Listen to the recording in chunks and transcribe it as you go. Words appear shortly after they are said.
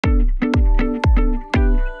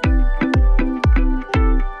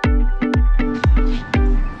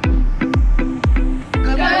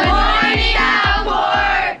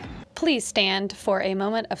please stand for a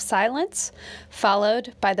moment of silence,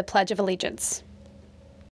 followed by the Pledge of Allegiance.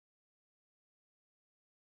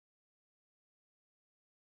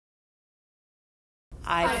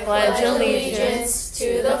 I pledge allegiance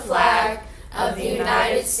to the flag of the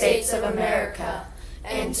United States of America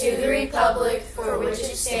and to the republic for which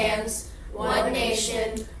it stands, one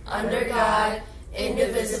nation, under God,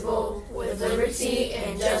 indivisible, with liberty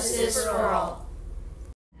and justice for all.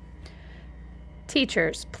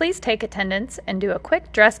 Teachers, please take attendance and do a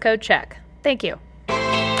quick dress code check. Thank you.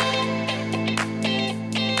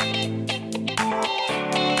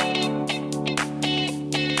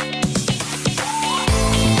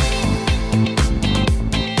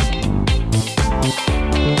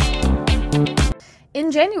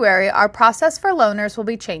 In January, our process for loaners will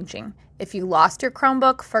be changing. If you lost your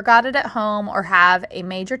Chromebook, forgot it at home, or have a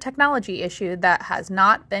major technology issue that has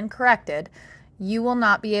not been corrected, you will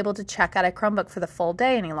not be able to check out a Chromebook for the full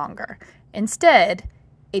day any longer. Instead,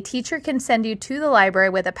 a teacher can send you to the library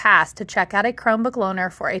with a pass to check out a Chromebook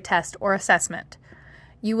loaner for a test or assessment.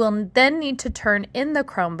 You will then need to turn in the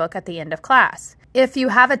Chromebook at the end of class. If you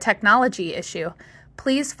have a technology issue,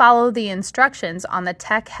 please follow the instructions on the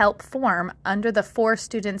Tech Help form under the For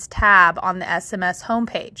Students tab on the SMS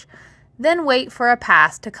homepage. Then wait for a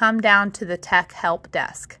pass to come down to the Tech Help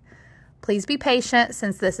desk. Please be patient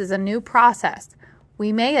since this is a new process.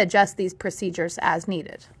 We may adjust these procedures as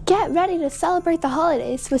needed. Get ready to celebrate the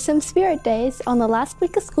holidays with some Spirit Days on the last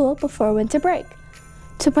week of school before winter break.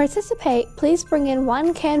 To participate, please bring in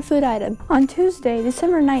one canned food item. On Tuesday,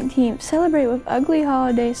 December 19th, celebrate with Ugly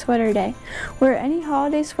Holiday Sweater Day. Wear any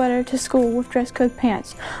holiday sweater to school with dress code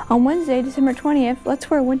pants. On Wednesday, December 20th,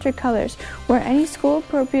 let's wear winter colors. Wear any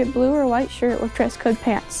school-appropriate blue or white shirt with dress code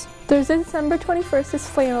pants. Thursday, December 21st is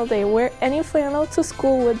Flannel Day. Wear any flannel to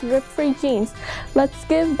school with rip-free jeans. Let's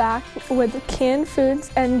give back with canned foods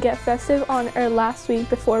and get festive on our last week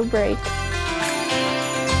before break.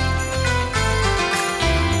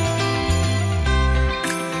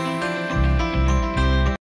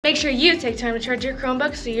 Make sure you take time to charge your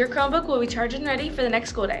Chromebook so your Chromebook will be charged and ready for the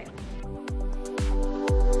next school day.